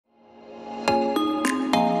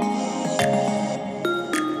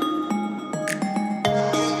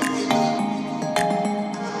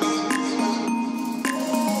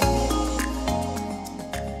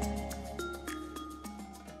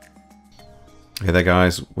Hey there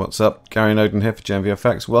guys, what's up? Gary Noden here for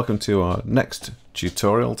GenVFX. Welcome to our next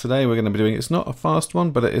tutorial. Today we're going to be doing, it's not a fast one,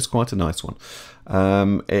 but it is quite a nice one.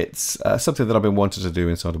 It's something that I've been wanting to do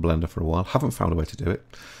inside of Blender for a while, haven't found a way to do it.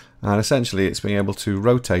 And essentially it's being able to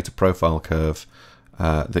rotate a profile curve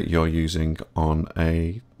that you're using on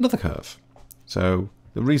another curve. So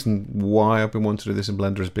the reason why I've been wanting to do this in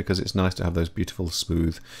Blender is because it's nice to have those beautiful,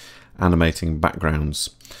 smooth, animating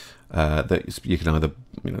backgrounds. That you can either,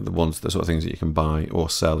 the sort of things that you can buy or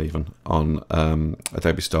sell even on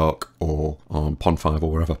Adobe Stock or on Pond5 or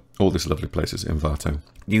wherever. All these lovely places in Vato.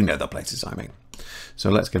 You know the places I mean. So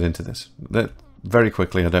let's get into this. Very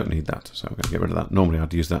quickly, I don't need that, so I'm going to get rid of that. Normally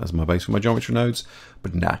I'd use that as my base for my geometry nodes,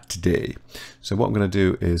 but not today. So what I'm going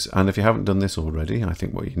to do is, and if you haven't done this already, I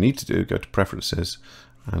think what you need to do, go to Preferences,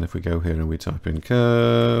 and if we go here and we type in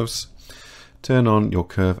Curves, turn on your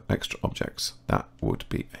curve extra objects. That would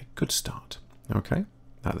be a good start. Okay,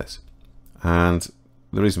 like this. And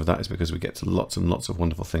the reason for that is because we get to lots and lots of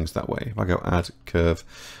wonderful things that way. If I go add curve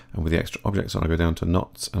and with the extra objects and I go down to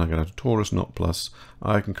knots and I go down to torus knot plus,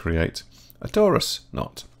 I can create a torus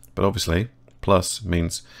knot. But obviously plus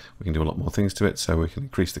means we can do a lot more things to it. So we can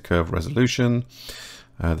increase the curve resolution,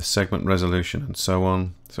 the segment resolution and so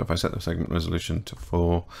on. So if I set the segment resolution to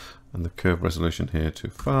 4 and the curve resolution here to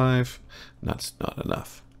 5, that's not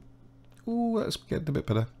enough. Ooh, let's get a bit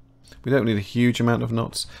better. We don't need a huge amount of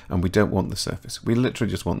knots and we don't want the surface. We literally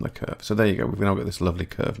just want the curve. So there you go, we've now got this lovely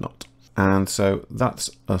curve knot. And so that's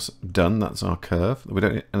us done, that's our curve. We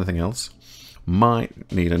don't need anything else. Might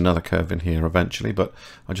need another curve in here eventually, but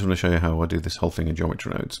I just want to show you how I do this whole thing in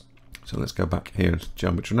geometry nodes. So let's go back here to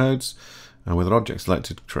geometry nodes and with our object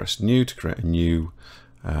selected, press new to create a new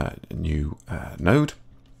node.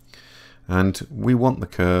 And we want the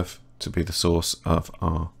curve to be the source of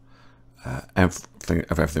our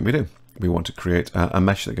everything we do. We want to create a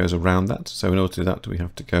mesh that goes around that. So in order to do that, we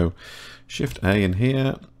have to go Shift A in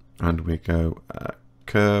here, and we go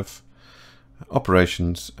curve,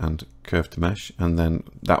 operations, and curve to mesh, and then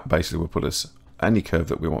that basically will put us any curve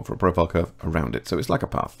that we want for a profile curve around it. So it's like a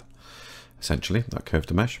path, essentially, that curve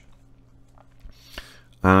to mesh.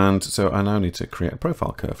 And so I now need to create a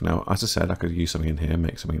profile curve. Now, as I said, I could use something in here,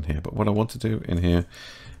 make something in here, but what I want to do in here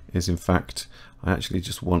is, in fact, I actually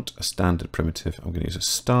just want a standard primitive. I'm going to use a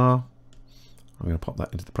star. I'm going to pop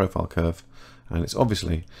that into the profile curve, and it's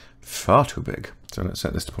obviously far too big. So let's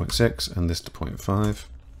set this to 0.6 and this to 0.5.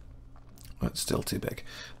 That's still too big.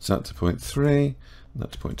 So that's to 0.3,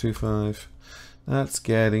 that's 0.25. That's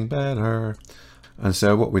getting better. And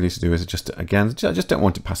so what we need to do is just, again, I just don't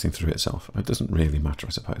want it passing through itself. It doesn't really matter,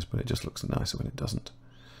 I suppose, but it just looks nicer when it doesn't.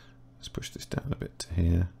 Let's push this down a bit to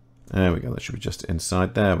here. There we go, that should be just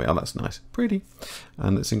inside. There we are, that's nice, pretty.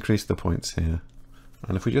 And let's increase the points here.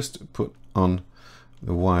 And if we just put on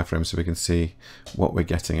the wireframe so we can see what we're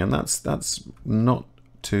getting, and that's not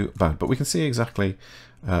too bad, but we can see exactly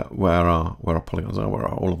where our polygons are, where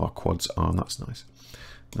all of our quads are, and that's nice.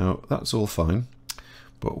 Now, that's all fine.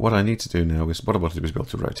 But what I need to do now is, what I want to do is be able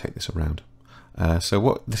to rotate this around.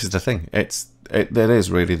 This is the thing, it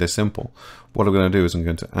is really this simple. What I'm going to do is I'm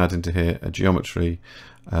going to add into here a geometry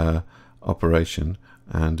operation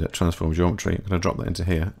and transform geometry. I'm going to drop that into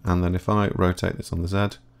here, and then if I rotate this on the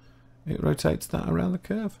Z, it rotates that around the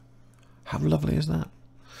curve. How lovely is that?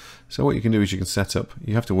 So what you can do is you can set up,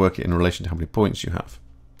 you have to work it in relation to how many points you have.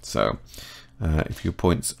 So if your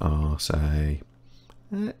points are, say,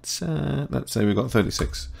 let's say we've got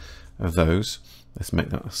 36 of those. Let's make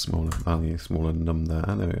that a smaller value, smaller num there.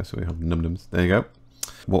 There we go. So we have nums. There you go.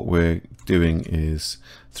 What we're doing is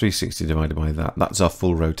 360 divided by that. That's our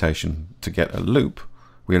full rotation. To get a loop,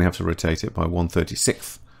 we only have to rotate it by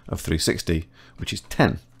 1/36 of 360, which is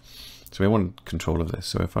 10. So we want control of this.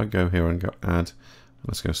 So if I go here and go add,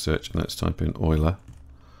 let's go search and let's type in Euler,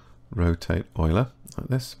 rotate Euler, like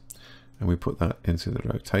this. And we put that into the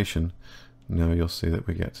rotation. Now you'll see that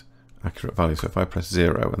we get accurate value. So if I press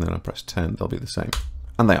 0 and then I press 10, they'll be the same.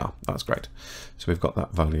 And they are. That's great. So we've got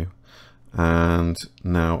that value. And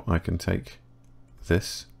now I can take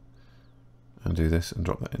this and do this and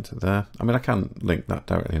drop that into there. I mean, I can link that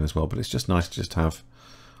directly in as well, but it's just nice to just have,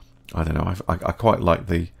 I don't know, I quite like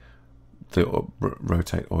the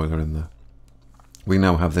rotate Euler in there. We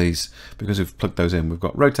now have these, because we've plugged those in, we've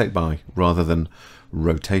got rotate by rather than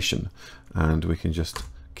rotation. And we can just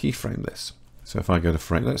keyframe this. So if I go to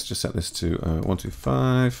frame, let's just set this to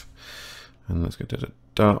 125, and let's go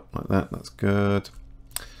dot like that. That's good.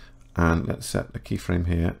 And let's set the keyframe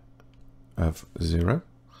here of 0.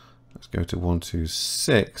 Let's go to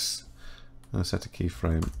 126 and set a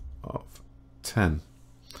keyframe of 10.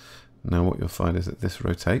 Now what you'll find is that this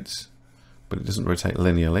rotates, but it doesn't rotate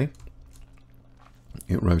linearly.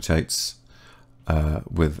 it rotates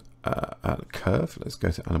with a curve. Let's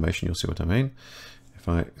go to animation, you'll see what I mean. If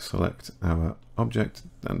I select our object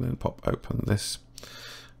and then pop open this,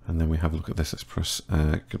 and then we have a look at this, let's press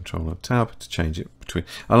Control and Tab to change it between.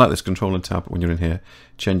 I like this Control and Tab when you're in here,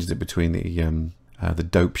 changes it between the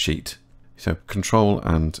dope sheet. So Control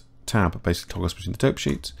and Tab basically toggles between the dope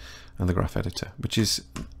sheet and the graph editor, which is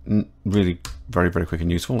really very, very quick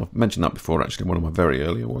and useful. I've mentioned that before, actually, one of my very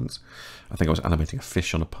earlier ones. I think I was animating a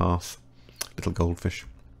fish on a path, little goldfish.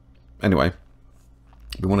 Anyway,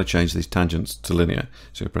 we want to change these tangents to linear.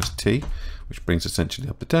 So we press T, which brings essentially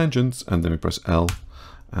up the tangents, and then we press L,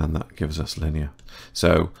 and that gives us linear.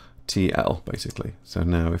 So TL, basically. So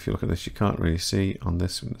now if you look at this, you can't really see on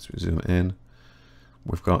this. Let's zoom in.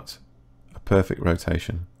 We've got a perfect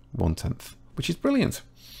rotation, 1/10, which is brilliant.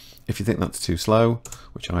 If you think that's too slow,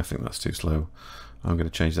 which I think that's too slow, I'm going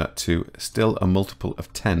to change that to still a multiple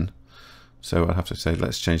of 10. So I'd have to say,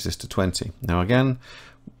 let's change this to 20. Now again,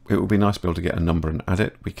 it would be nice to be able to get a number and add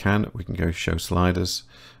it. We can go show sliders,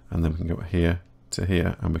 and then we can go here to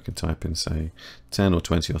here, and we can type in, say, 10 or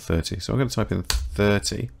 20 or 30. So I'm going to type in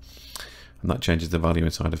 30, and that changes the value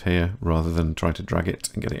inside of here, rather than try to drag it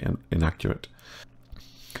and get it inaccurate.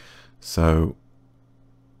 So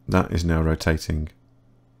that is now rotating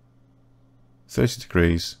 30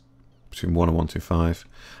 degrees between 1 and 125,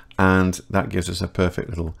 and that gives us a perfect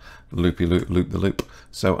little loopy loop the loop.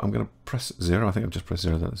 So I'm going to press 0. I think I've just pressed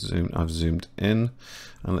 0. That's zoomed. I've zoomed in,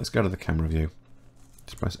 and let's go to the camera view.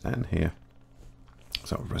 Just press N here.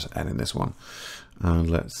 So I'll press N in this one, and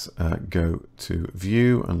let's go to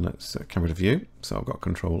view, and let's camera to view. So I've got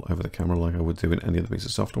control over the camera like I would do in any other piece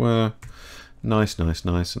of software. Nice, nice,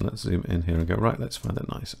 nice. And let's zoom in here and go, right, let's find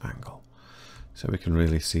a nice angle so we can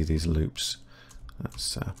really see these loops.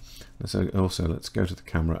 Also, let's go to the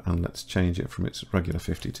camera and let's change it from its regular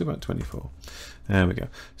 50 to about 24. There we go.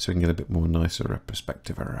 So we can get a bit more nicer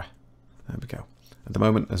perspective. There we go. At the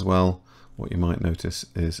moment as well, what you might notice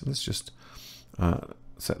is, let's just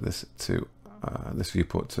set this to this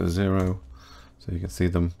viewport to 0 so you can see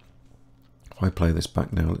them. If I play this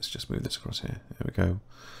back now, let's just move this across here. There we go.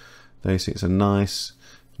 There you see it's a nice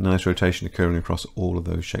rotation occurring across all of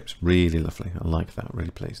those shapes. Really lovely. I like that.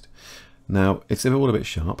 Really pleased. Now it's all a bit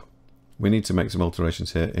sharp. We need to make some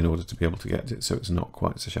alterations here in order to be able to get it so it's not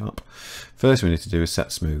quite so sharp. First we need to do is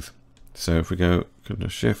set smooth. So if we go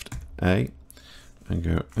Shift A and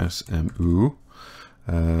go SMU,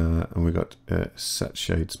 and we got set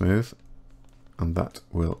shade smooth, and that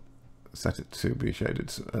will set it to be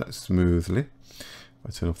shaded smoothly. If I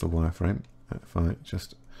turn off the wireframe, if I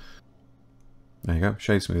just, there you go,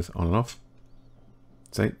 shade smooth on and off.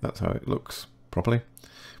 See, that's how it looks properly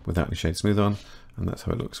without any shade smooth on, and that's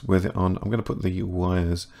how it looks with it on. I'm going to put the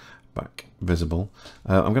wires back visible.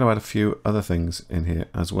 I'm going to add a few other things in here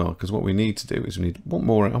as well, because what we need to do is I want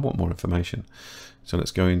more information. So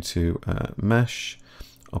let's go into mesh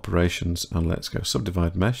operations, and let's go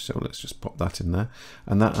subdivide mesh. So let's just pop that in there,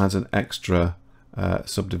 and that adds an extra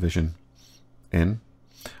subdivision in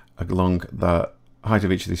along the height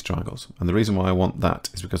of each of these triangles. And the reason why I want that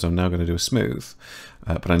is because I'm now going to do a smooth,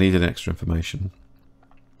 but I needed extra information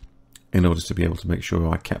in order to be able to make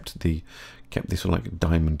sure I kept this sort of like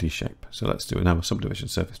diamondy shape. So let's do now a subdivision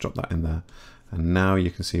surface, drop that in there, and now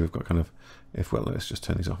you can see we've got kind of, let's just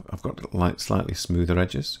turn these off. I've got like slightly smoother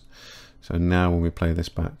edges. So now when we play this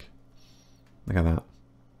back, look at that.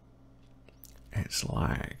 It's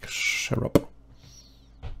like syrup.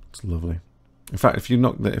 It's lovely. In fact,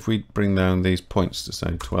 if we bring down these points to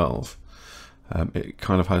say 12, it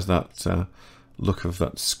kind of has that look of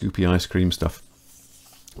that scoopy ice cream stuff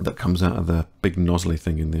that comes out of the big nozzly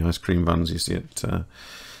thing in the ice cream vans you see at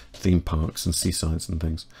theme parks and seasides and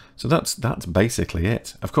things. So that's basically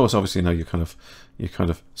it. Of course, obviously now you're kind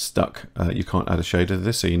of stuck. You can't add a shader to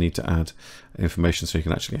this, so you need to add information so you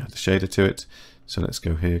can actually add a shader to it. So let's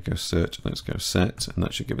go here, go search, and let's go set, and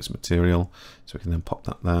that should give us material. So we can then pop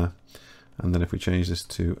that there. And then if we change this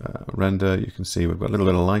to render, you can see we've got a little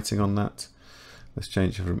bit of lighting on that. Let's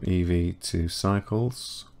change it from EV to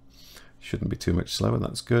cycles. Shouldn't be too much slower,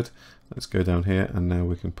 that's good. Let's go down here, and now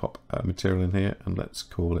we can pop material in here, and let's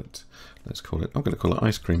call it, I'm going to call it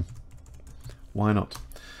ice cream. Why not?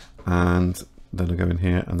 And then I go in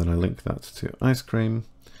here, and then I link that to ice cream,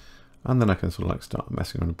 and then I can sort of like start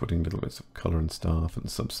messing around and putting little bits of color and stuff and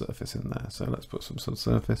subsurface in there. So let's put some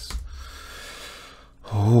subsurface.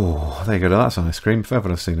 Oh, there you go, that's ice cream, if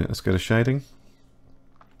ever I've seen it. Let's go to shading,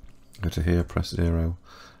 go to here, press 0,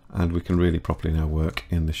 and we can really properly now work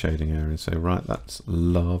in the shading area and say, right, that's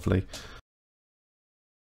lovely.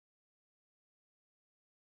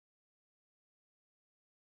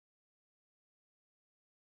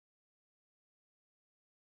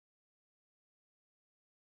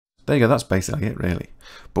 there you go, that's basically it really.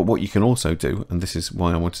 But what you can also do, and this is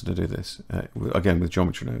why I wanted to do this, again with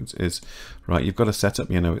geometry nodes, is, right, you've got a setup,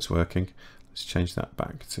 you know it's working. Let's change that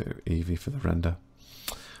back to Eevee for the render.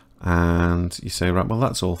 And you say, right, well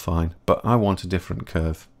that's all fine, but I want a different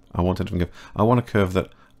curve. I want a different curve. I want a curve that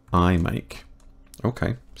I make.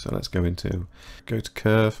 Okay, so let's go to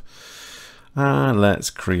curve, and let's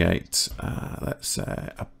create, let's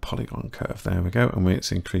say, a polygon curve. There we go, and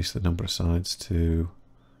let's increase the number of sides to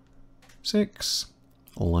 6,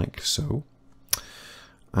 like so.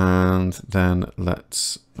 And then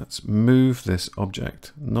let's move this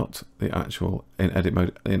object, not the actual in edit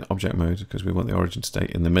mode, in object mode, because we want the origin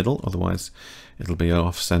state in the middle, otherwise it'll be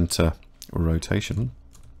off center rotation.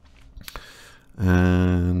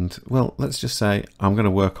 And well, let's just say I'm going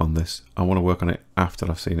to work on this. I want to work on it after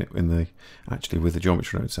I've seen it in the actually with the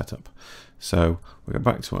geometry node setup. So we go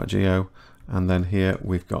back to our geo, and then here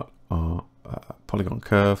we've got our polygon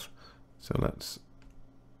curve. So let's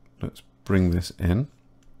bring this in,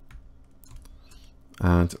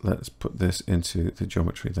 and let's put this into the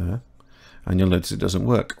geometry there. And you'll notice it doesn't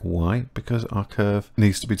work. Why? Because our curve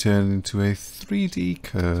needs to be turned into a 3D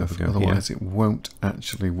curve, so otherwise it won't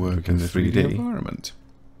actually work in the 3D environment.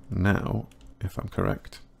 Now, if I'm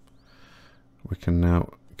correct, we can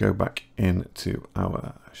now go back into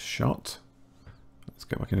our shot. Let's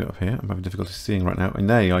go back into it up here. I'm having difficulty seeing right now. And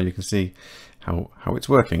there you are, you can see how it's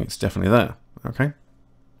working. It's definitely there. Okay.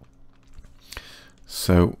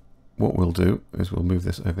 So what we'll do is we'll move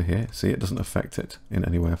this over here. See, it doesn't affect it in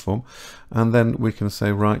any way or form. And then we can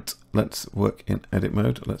say, right, let's work in edit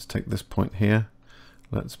mode. Let's take this point here.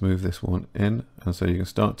 Let's move this one in. And so you can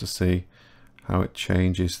start to see how it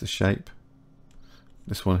changes the shape.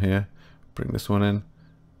 This one here, bring this one in,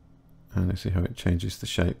 and you see how it changes the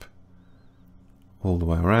shape all the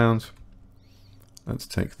way around. Let's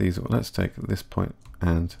take these, let's take this point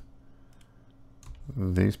and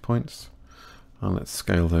these points. And let's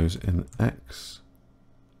scale those in X.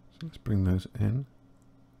 So let's bring those in.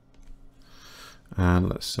 And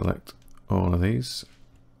let's select all of these.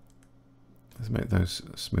 Let's make those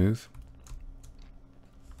smooth.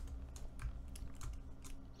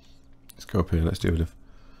 Let's go up here, let's do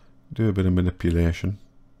a bit of manipulation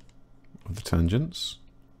of the tangents.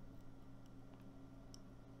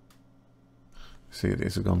 See,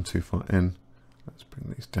 these have gone too far in. Let's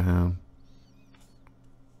bring these down.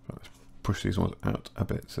 Let's push these ones out a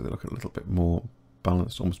bit so they look a little bit more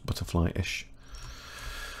balanced, almost butterfly-ish.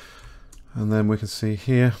 And then we can see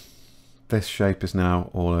here, this shape is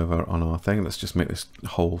now all over on our thing. Let's just make this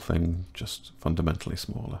whole thing just fundamentally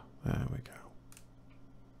smaller. There we go.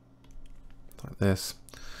 Like this.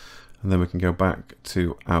 And then we can go back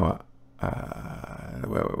to our,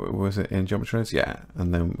 where was it, in geometry nodes? Yeah.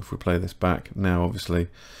 And then if we play this back, now obviously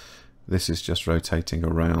this is just rotating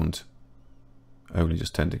around only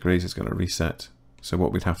just 10 degrees. It's going to reset. So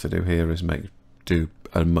what we'd have to do here is do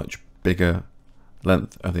a much bigger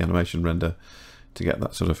length of the animation render to get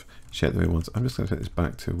that sort of shape that we want. I'm just going to take this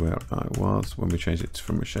back to where I was when we changed it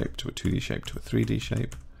from a shape to a 2D shape to a 3D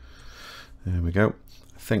shape. There we go.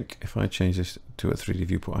 I think if I change this to a 3D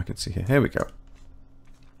viewport, I can see here. Here we go.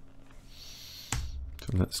 So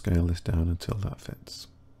let's scale this down until that fits.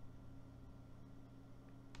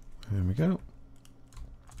 There we go.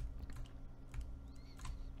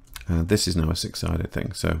 And this is now a 6-sided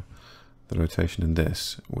thing, so the rotation in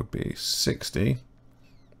this would be 60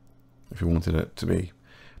 if you wanted it to be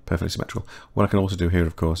perfectly symmetrical. What I can also do here,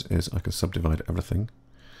 of course, is I can subdivide everything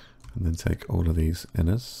and then take all of these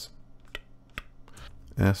inners,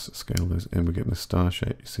 scale those in, we get the star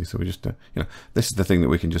shape, you see, so we just, this is the thing that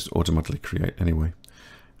we can just automatically create anyway.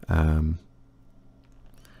 Let's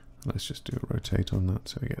just do a rotate on that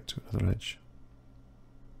so we get to another edge.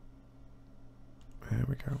 There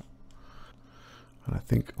we go. And I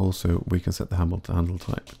think also we can set the handle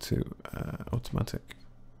type to automatic.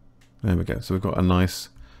 There we go. So we've got a nice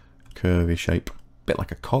curvy shape, a bit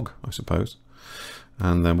like a cog, I suppose.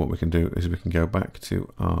 And then what we can do is we can go back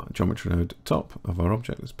to our geometry node top of our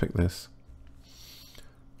object. Let's pick this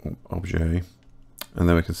object, and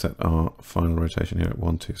then we can set our final rotation here at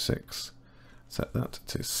 126. Set that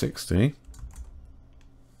to 60.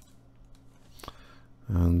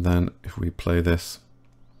 And then if we play this,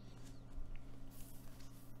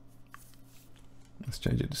 let's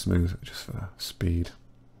change it to smooth just for speed.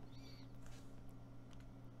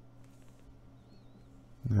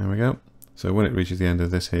 There we go. So when it reaches the end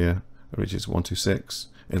of this here, it reaches 126,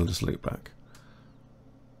 it'll just loop back.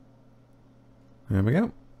 There we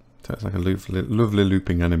go. So it's like a lovely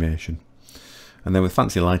looping animation. And then with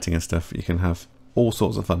fancy lighting and stuff, you can have all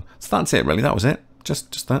sorts of fun. So that's it really, that was it.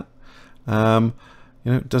 Just that.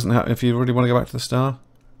 You know, it doesn't have, if you really want to go back to the star,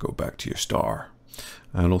 go back to your star.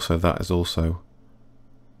 And also that is also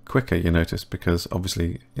quicker, you notice, because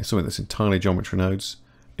obviously something that's entirely geometry nodes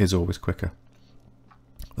is always quicker.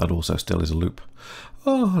 That also still is a loop.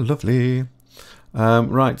 Oh, lovely.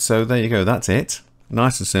 Right, so there you go. That's it.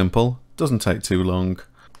 Nice and simple. Doesn't take too long.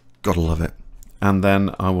 Gotta love it. And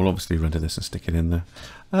then I will obviously render this and stick it in there.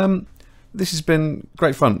 This has been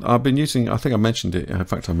great fun. I've been using, I think I mentioned it, in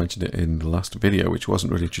fact I mentioned it in the last video, which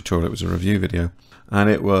wasn't really a tutorial, it was a review video. And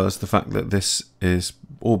it was the fact that this is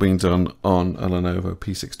all being done on a Lenovo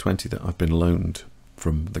P620 that I've been loaned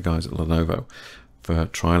from the guys at Lenovo for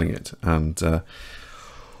trialing it. And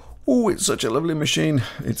oh, it's such a lovely machine.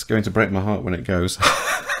 It's going to break my heart when it goes.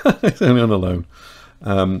 It's only on a loan.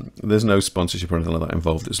 There's no sponsorship or anything like that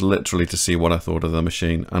involved. It's literally to see what I thought of the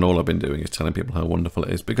machine, and all I've been doing is telling people how wonderful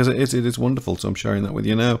it is, because it is wonderful. So I'm sharing that with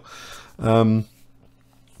you now. I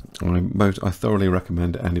thoroughly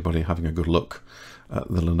recommend anybody having a good look at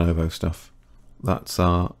the Lenovo stuff. That's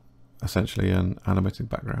essentially an animated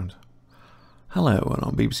background. Hello, and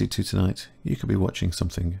on BBC Two tonight you could be watching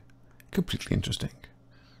something completely interesting.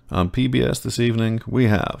 On PBS this evening we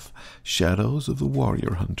have Shadows of the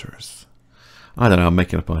Warrior Hunters. I don't know, I'm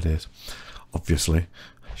making up ideas. Obviously.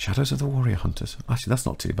 Shadows of the Warrior Hunters. Actually, that's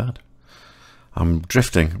not too bad. I'm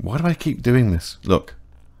drifting. Why do I keep doing this? Look,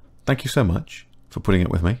 thank you so much for putting it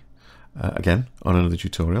with me. Again, on another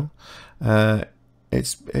tutorial.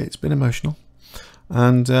 It's been emotional.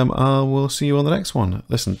 And I will see you on the next one.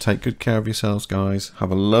 Listen, take good care of yourselves, guys.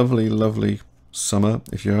 Have a lovely, lovely summer.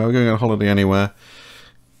 If you're going on holiday anywhere,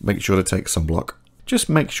 make sure to take sunblock. Just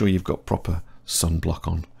make sure you've got proper sunblock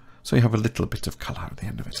on, so you have a little bit of colour at the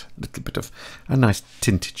end of it, a little bit of a nice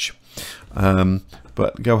tintage.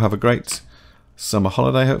 But go have a great summer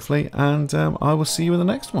holiday, hopefully, and I will see you in the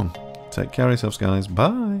next one. Take care of yourselves, guys.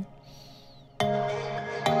 Bye.